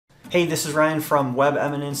Hey, this is Ryan from Web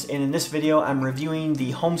Eminence, and in this video I'm reviewing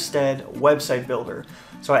the Homestead website builder.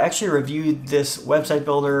 So I actually reviewed this website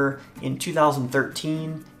builder in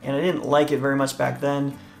 2013 and I didn't like it very much back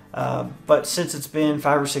then, but since it's been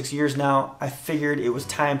 5 or 6 years now, I figured it was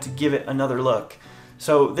time to give it another look.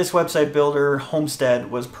 So this website builder, Homestead,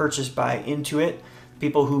 was purchased by Intuit,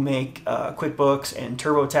 people who make QuickBooks and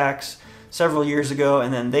TurboTax, several years ago,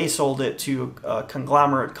 and then they sold it to a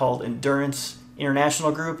conglomerate called Endurance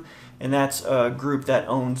International Group, and that's a group that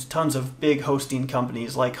owns tons of big hosting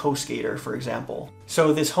companies like HostGator, for example.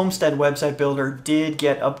 So this Homestead website builder did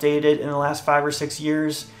get updated in the last 5 or 6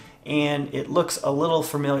 years, and it looks a little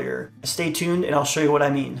familiar. Stay tuned and I'll show you what I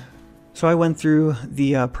mean. So I went through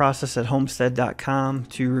the process at homestead.com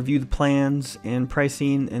to review the plans and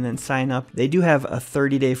pricing and then sign up. They do have a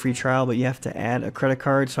 30-day free trial, but you have to add a credit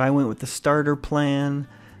card. So I went with the starter plan.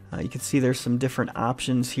 You can see there's some different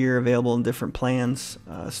options here available in different plans.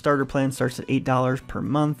 Starter plan starts at $8 per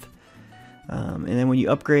month. And then when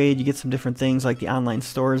you upgrade, you get some different things like the online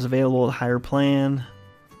store is available at a higher plan.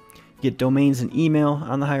 You get domains and email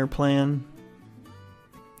on the higher plan.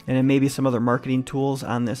 And then maybe some other marketing tools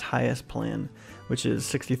on this highest plan, which is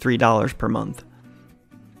 $63 per month.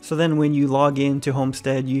 So then when you log into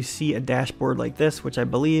Homestead, you see a dashboard like this, which I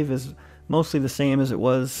believe is mostly the same as it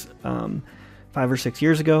was 5 or 6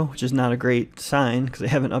 years ago, which is not a great sign because they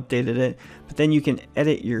haven't updated it. But then you can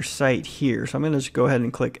edit your site here. So I'm going to just go ahead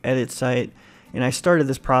and click Edit Site. And I started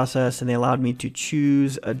this process and they allowed me to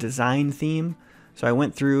choose a design theme. So I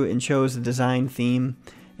went through and chose the design theme,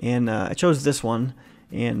 and I chose this one.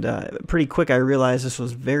 And pretty quick I realized this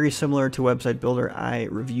was very similar to website builder I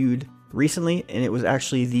reviewed recently, and it was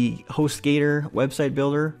actually the HostGator website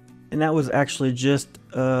builder. And that was actually just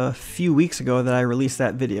a few weeks ago that I released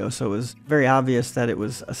that video, so it was very obvious that it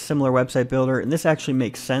was a similar website builder, and this actually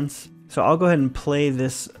makes sense. So I'll go ahead and play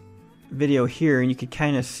this video here, and you can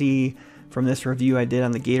kind of see from this review I did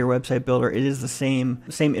on the Gator website builder, it is the same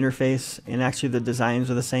interface, and actually the designs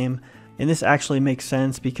are the same. And this actually makes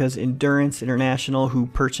sense because Endurance International, who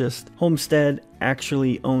purchased Homestead,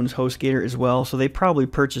 actually owns HostGator as well, so they probably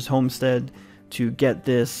purchased Homestead to get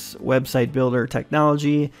this website builder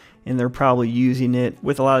technology, and they're probably using it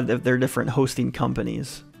with a lot of their different hosting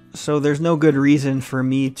companies. So there's no good reason for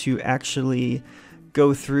me to actually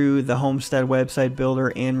go through the Homestead website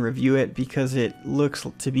builder and review it, because it looks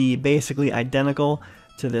to be basically identical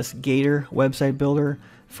to this Gator website builder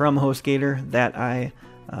from HostGator that I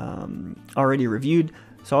already reviewed.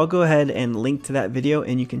 So I'll go ahead and link to that video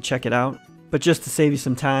and you can check it out. But just to save you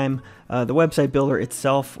some time, the website builder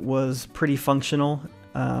itself was pretty functional,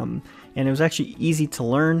 and it was actually easy to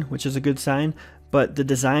learn, which is a good sign. But the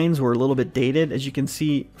designs were a little bit dated. As you can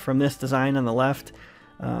see from this design on the left,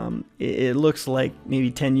 it looks like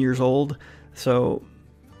maybe 10 years old. So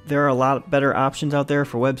there are a lot better options out there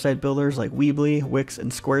for website builders like Weebly, Wix,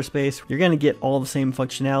 and Squarespace. You're going to get all the same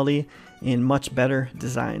functionality in much better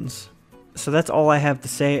designs. So that's all I have to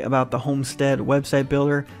say about the Homestead website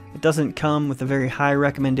builder. It doesn't come with a very high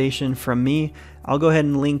recommendation from me. I'll go ahead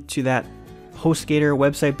and link to that HostGator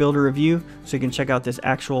website builder review so you can check out this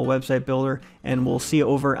actual website builder, and we'll see you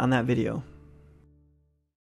over on that video.